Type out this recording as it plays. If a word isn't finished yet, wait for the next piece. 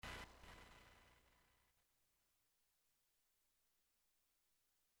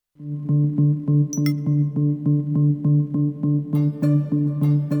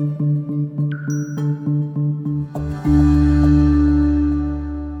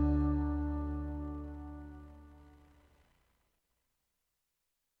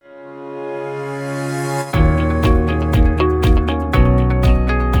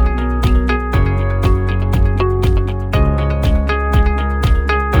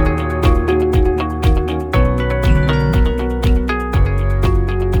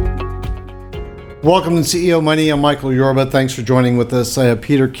Welcome to CEO Money. I'm Michael Yorba. Thanks for joining with us. I have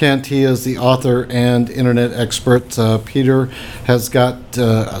Peter Kent. He is the author and internet expert. Peter has got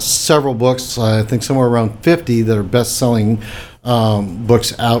several books, I think somewhere around 50 that are best-selling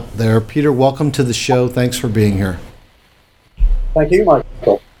books out there. Peter, welcome to the show. Thanks for being here. Thank you,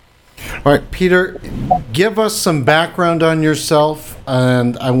 Michael. All right, Peter, give us some background on yourself,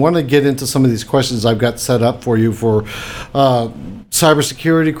 and I want to get into some of these questions I've got set up for you for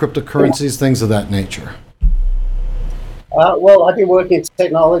cybersecurity, cryptocurrencies, things of that nature. Well, I've been working in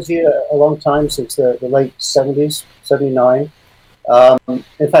technology a long time, since the late 70s, 79.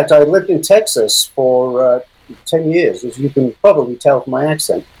 In fact, I lived in Texas for 10 years, as you can probably tell from my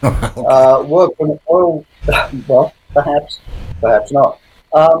accent. Worked in oil, well, perhaps not.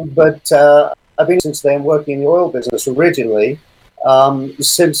 But I've been since then working in the oil business originally.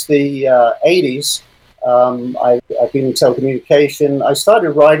 Since the 80s, I've been in telecommunication. I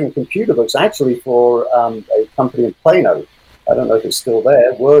started writing computer books actually for a company in Plano. I don't know if it's still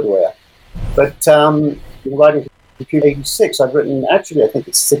there, Wordware. But been writing computer 86. I've written, actually, I think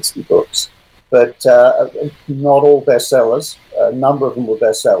it's 60 books, but not all bestsellers. A number of them were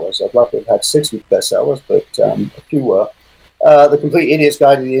bestsellers. I'd love to have had 60 bestsellers, but a few were. The Complete Idiot's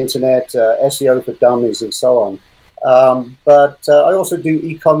Guide to the Internet, SEO for Dummies, and so on. But I also do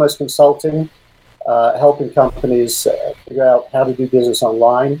e-commerce consulting, helping companies figure out how to do business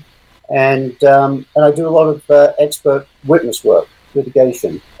online. And I do a lot of expert witness work,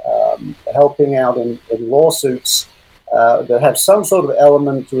 litigation, helping out in lawsuits that have some sort of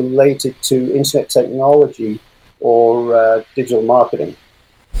element related to internet technology or digital marketing.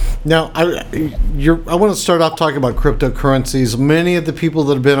 Now, I want to start off talking about cryptocurrencies. Many of the people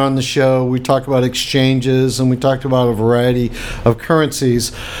that have been on the show, we talk about exchanges and we talked about a variety of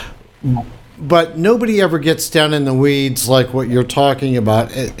currencies, but nobody ever gets down in the weeds like what you're talking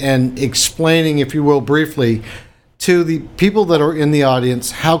about and explaining, if you will, briefly to the people that are in the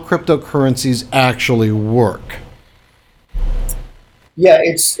audience how cryptocurrencies actually work. Yeah,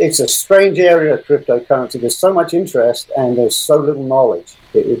 it's a strange area of cryptocurrency. There's so much interest and there's so little knowledge.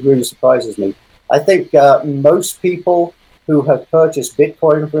 It really surprises me. I think most people who have purchased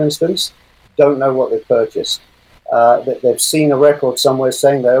Bitcoin, for instance, don't know what they've purchased. They've seen a record somewhere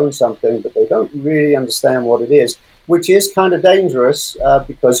saying they own something, but they don't really understand what it is, which is kind of dangerous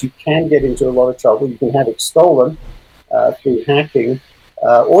because you can get into a lot of trouble. You can have it stolen through hacking,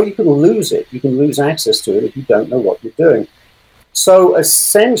 or you can lose it. You can lose access to it if you don't know what you're doing. So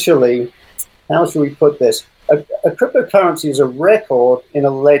essentially, how should we put this? A cryptocurrency is a record in a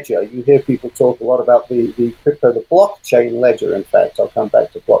ledger. You hear people talk a lot about the blockchain ledger. In fact, I'll come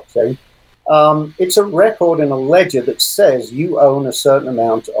back to blockchain. It's a record in a ledger that says you own a certain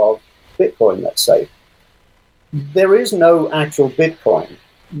amount of Bitcoin, let's say. There is no actual Bitcoin.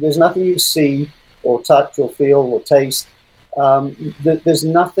 There's nothing you see or touch or feel or taste. There's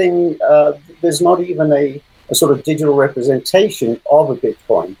nothing, there's not even a sort of digital representation of a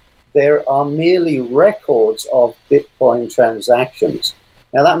Bitcoin. There are merely records of Bitcoin transactions.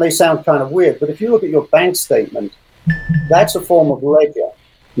 Now, that may sound kind of weird, but if you look at your bank statement, that's a form of ledger.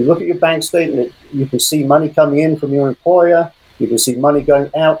 You look at your bank statement, you can see money coming in from your employer, you can see money going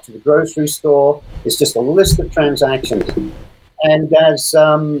out to the grocery store. It's just a list of transactions. And as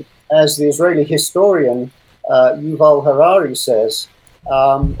the Israeli historian Yuval Harari says,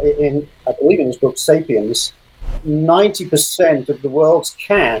 I believe in his book *Sapiens*, 90% of the world's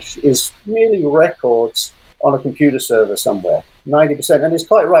cash is merely records on a computer server somewhere. 90%, and it's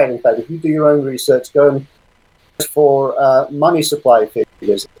quite right. In fact, if you do your own research, go and search for money supply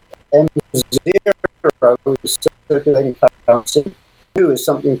figures. M0 is circulating currency. 2 is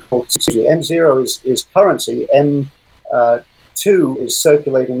something called M0 is currency. M2 is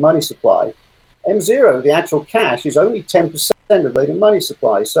circulating money supply. M0, the actual cash, is only 10% of the money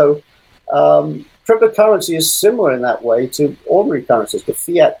supply. So cryptocurrency is similar in that way to ordinary currencies, the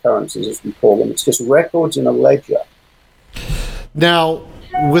fiat currencies as we call them. It's just records in a ledger. Now,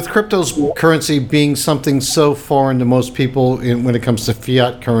 with cryptocurrency being something so foreign to most people when it comes to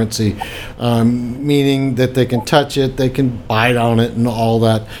fiat currency, meaning that they can touch it, they can bite on it and all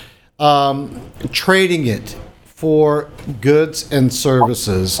that, trading it for goods and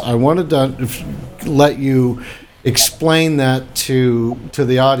services. I wanted to let you explain that to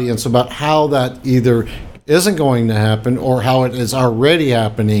the audience about how that either isn't going to happen or how it is already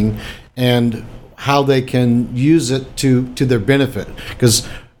happening, and how they can use it to their benefit. Because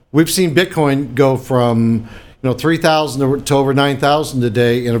we've seen Bitcoin go from 3,000 to over 9,000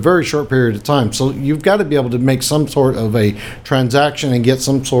 today in a very short period of time. So you've got to be able to make some sort of a transaction and get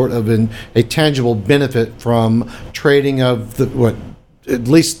some sort of a tangible benefit from trading of at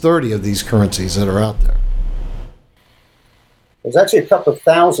least 30 of these currencies that are out there. There's actually a couple of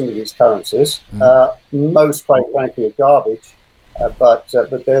thousand of these currencies. Most, quite frankly, are garbage, but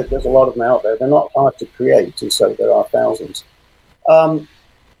there's a lot of them out there. They're not hard to create, and so there are thousands.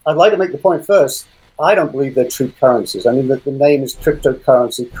 I'd like to make the point first. I don't believe they're true currencies. I mean, the name is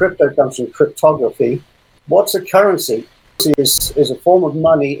cryptocurrency. Crypto comes from cryptography. What's a currency? Is a form of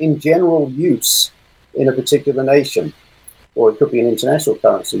money in general use in a particular nation, or it could be an international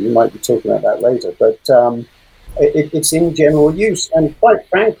currency. We might be talking about that later, but it's in general use. And quite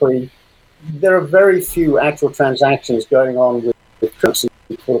frankly, there are very few actual transactions going on with currency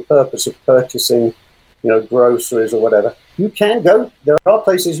for the purpose of purchasing, groceries or whatever. You can go. There are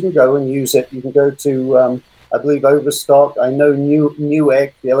places you can go and use it. You can go to, I believe, Overstock. I know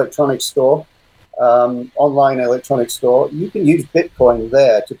Newegg, the electronics store, online electronics store. You can use Bitcoin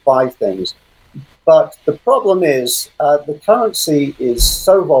there to buy things. But the problem is the currency is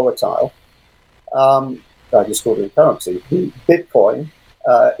so volatile. I just called it a currency. Bitcoin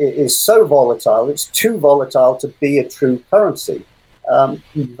is so volatile. It's too volatile to be a true currency. The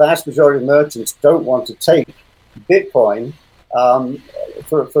vast majority of merchants don't want to take Bitcoin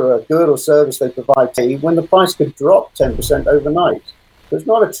for a good or service they provide to you when the price could drop 10% overnight. So it's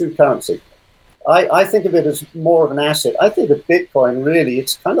not a true currency. I think of it as more of an asset. I think of Bitcoin really,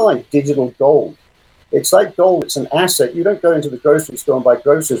 it's kind of like digital gold. It's like gold. It's an asset. You don't go into the grocery store and buy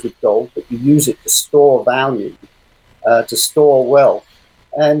groceries with gold, but you use it to store value, to store wealth.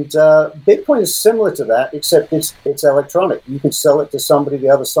 And Bitcoin is similar to that, except it's electronic. You can sell it to somebody the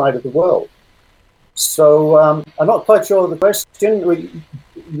other side of the world. So I'm not quite sure of the question.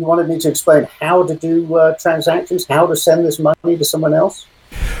 You wanted me to explain how to do transactions, how to send this money to someone else?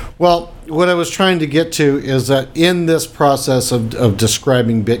 Well, what I was trying to get to is that in this process of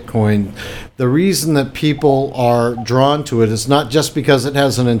describing Bitcoin, the reason that people are drawn to it is not just because it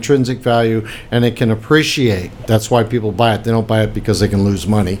has an intrinsic value and it can appreciate. That's why people buy it. They don't buy it because they can lose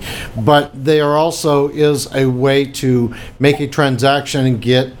money. But there also is a way to make a transaction and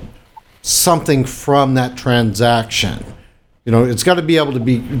get something from that transaction. It's got to be able to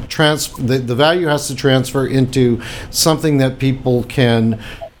be the value has to transfer into something that people can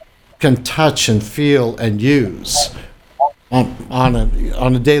touch and feel and use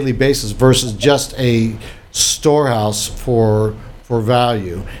on a daily basis versus just a storehouse for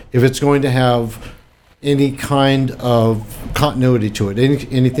value. If it's going to have any kind of continuity to it,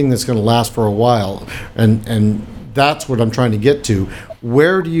 anything that's going to last for a while, and that's what I'm trying to get to.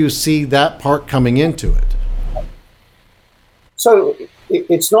 Where do you see that part coming into it? So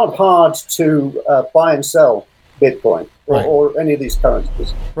it's not hard to buy and sell Bitcoin or any of these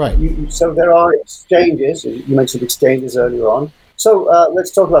currencies. Right. So there are exchanges. You mentioned exchanges earlier on. So let's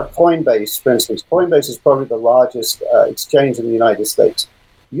talk about Coinbase, for instance. Coinbase is probably the largest exchange in the United States.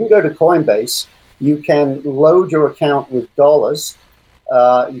 You can go to Coinbase. You can load your account with dollars.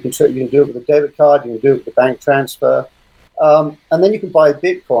 You can do it with a debit card. You can do it with a bank transfer. And then you can buy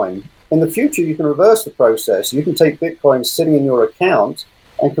Bitcoin. In the future, you can reverse the process. You can take Bitcoin sitting in your account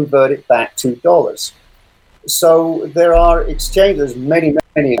and convert it back to dollars. So there are exchanges, many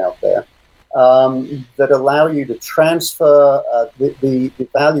out there, that allow you to transfer the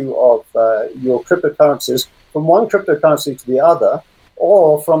value of your cryptocurrencies from one cryptocurrency to the other,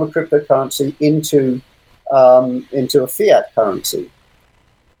 or from a cryptocurrency into a fiat currency.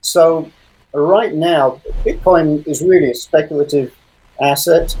 So right now, Bitcoin is really a speculative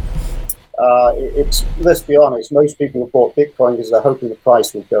asset. Let's be honest, most people have bought Bitcoin because they're hoping the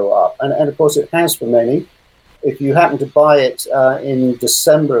price will go up. And of course it has for many. If you happen to buy it in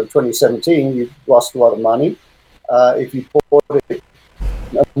December of 2017, you've lost a lot of money. If you bought it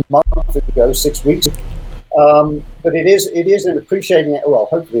a month ago, 6 weeks ago. But it is an appreciating,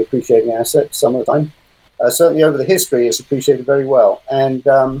 hopefully appreciating asset some of the time. Certainly over the history, it's appreciated very well. And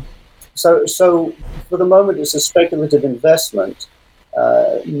so for the moment, it's a speculative investment.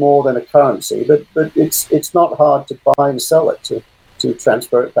 More than a currency, but it's not hard to buy and sell it to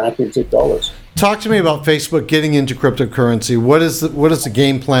transfer it back into dollars. Talk to me about Facebook getting into cryptocurrency. What is the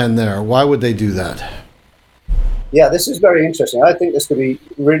game plan there? Why would they do that? Yeah, this is very interesting. I think this could be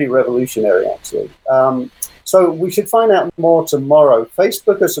really revolutionary, actually. So we should find out more tomorrow.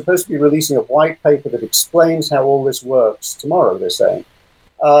 Facebook is supposed to be releasing a white paper that explains how all this works tomorrow, they're saying.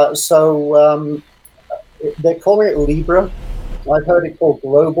 They're calling it Libra. I've heard it called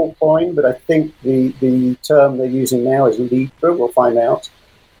Global Coin, but I think the term they're using now is Libra. We'll find out.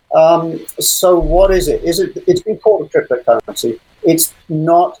 So what is it? It's been called a cryptocurrency. It's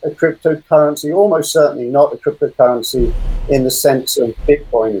not a cryptocurrency, almost certainly not a cryptocurrency in the sense of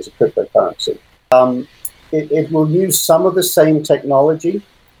Bitcoin is a cryptocurrency. It will use some of the same technology,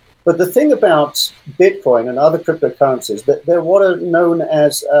 but the thing about Bitcoin and other cryptocurrencies, that they're what are known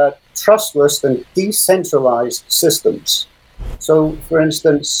as trustless and decentralized systems. So, for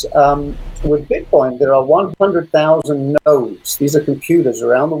instance, with Bitcoin, there are 100,000 nodes. These are computers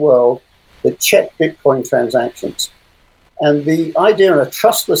around the world that check Bitcoin transactions. And the idea in a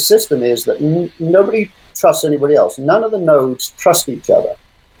trustless system is that nobody trusts anybody else. None of the nodes trust each other.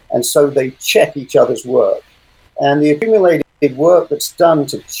 And so they check each other's work. And the accumulated work that's done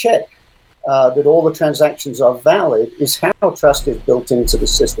to check that all the transactions are valid is how trust is built into the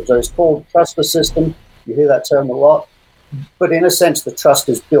system. So it's called trustless system. You hear that term a lot. But in a sense, the trust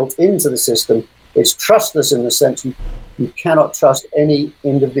is built into the system. It's trustless in the sense you cannot trust any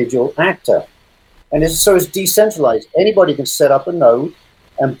individual actor. And so it's decentralized. Anybody can set up a node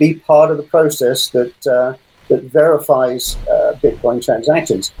and be part of the process that verifies Bitcoin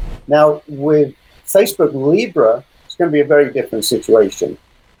transactions. Now, with Facebook Libra, it's going to be a very different situation.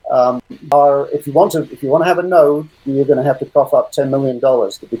 If you want to have a node, you're going to have to cough up $10 million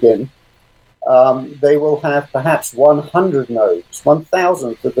to begin. They will have perhaps 100 nodes,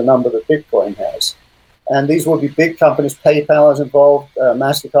 1,000th of the number that Bitcoin has. And these will be big companies. PayPal is involved,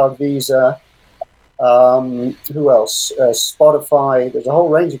 MasterCard, Visa, who else? Spotify. There's a whole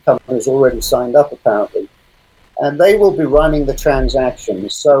range of companies already signed up, apparently. And they will be running the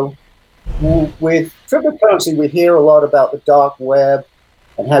transactions. So with cryptocurrency, we hear a lot about the dark web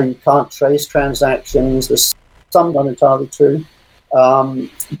and how you can't trace transactions. There's some not entirely true.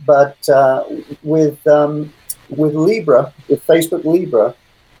 But with Libra, with Facebook Libra,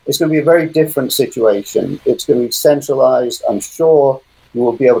 it's going to be a very different situation. It's going to be centralized. I'm sure you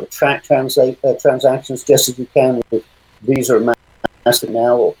will be able to track transactions just as you can with Visa or Mastercard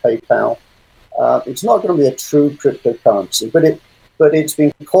now or PayPal. It's not going to be a true cryptocurrency, but it's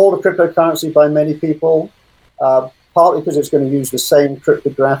been called a cryptocurrency by many people, partly because it's going to use the same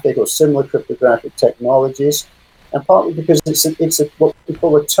cryptographic or similar cryptographic technologies, and partly because it's what we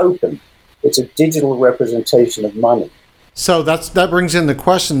call a token. It's a digital representation of money. So that brings in the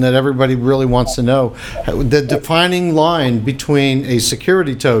question that everybody really wants to know: the defining line between a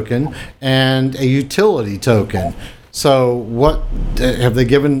security token and a utility token. So, what have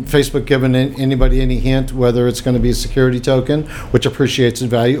Facebook given anybody any hint whether it's going to be a security token, which appreciates in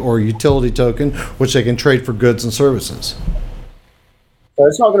value, or a utility token, which they can trade for goods and services? So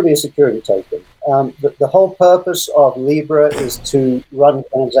it's not going to be a security token. The whole purpose of Libra is to run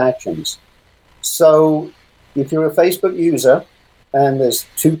transactions. So if you're a Facebook user, and there's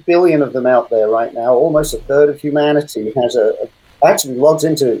 2 billion of them out there right now, almost a third of humanity actually logs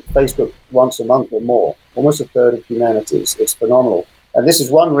into Facebook once a month or more. Almost a third of humanity. It's phenomenal. And this is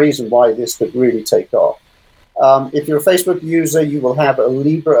one reason why this could really take off. If you're a Facebook user, you will have a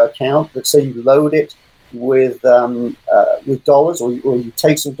Libra account. Let's say you load it with dollars, or you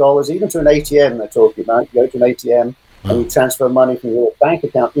take some dollars, even to an ATM they're talking about. You go to an ATM and you transfer money from your bank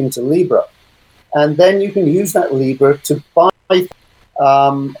account into Libra. And then you can use that Libra to buy,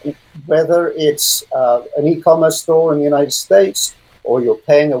 whether it's an e-commerce store in the United States or you're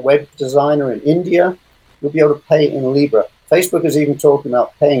paying a web designer in India, you'll be able to pay in Libra. Facebook is even talking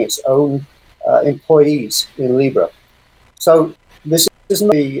about paying its own employees in Libra. So this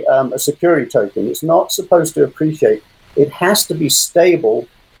isn't a security token. It's not supposed to appreciate. It has to be stable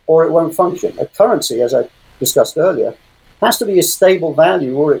or it won't function. A currency, as I discussed earlier, has to be a stable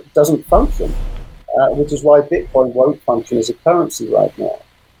value or it doesn't function, which is why Bitcoin won't function as a currency right now.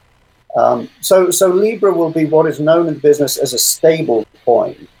 So Libra will be what is known in business as a stable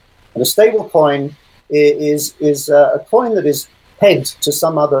coin. And a stable coin is a coin that is pegged to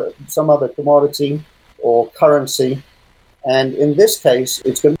some other commodity or currency. And in this case,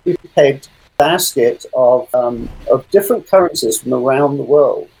 it's going to be pegged to a basket of different currencies from around the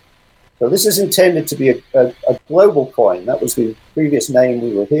world. So this is intended to be a global coin. That was the previous name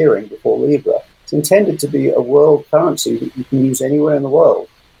we were hearing before Libra. It's intended to be a world currency that you can use anywhere in the world.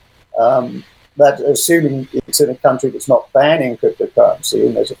 That assuming it's in a country that's not banning cryptocurrency,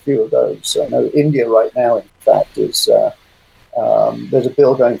 and there's a few of those. I know India right now, in fact, is there's a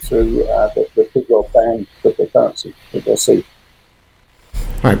bill going through that could well ban cryptocurrency. We'll see.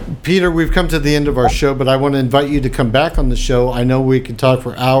 All right, Peter, we've come to the end of our show, but I want to invite you to come back on the show. I know we can talk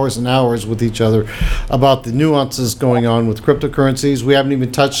for hours and hours with each other about the nuances going on with cryptocurrencies. We haven't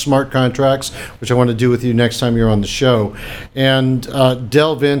even touched smart contracts, which I want to do with you next time you're on the show, and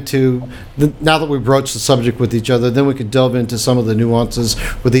delve into, now that we broached the subject with each other, then we could delve into some of the nuances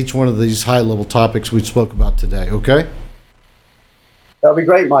with each one of these high-level topics we spoke about today, okay? That'll be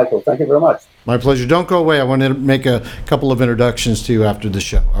great, Michael. Thank you very much. My pleasure. Don't go away. I want to make a couple of introductions to you after the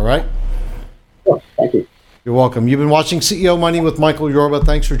show. All right? Oh, thank you. You're welcome. You've been watching CEO Money with Michael Yorba.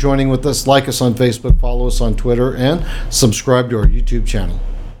 Thanks for joining with us. Like us on Facebook, follow us on Twitter, and subscribe to our YouTube channel.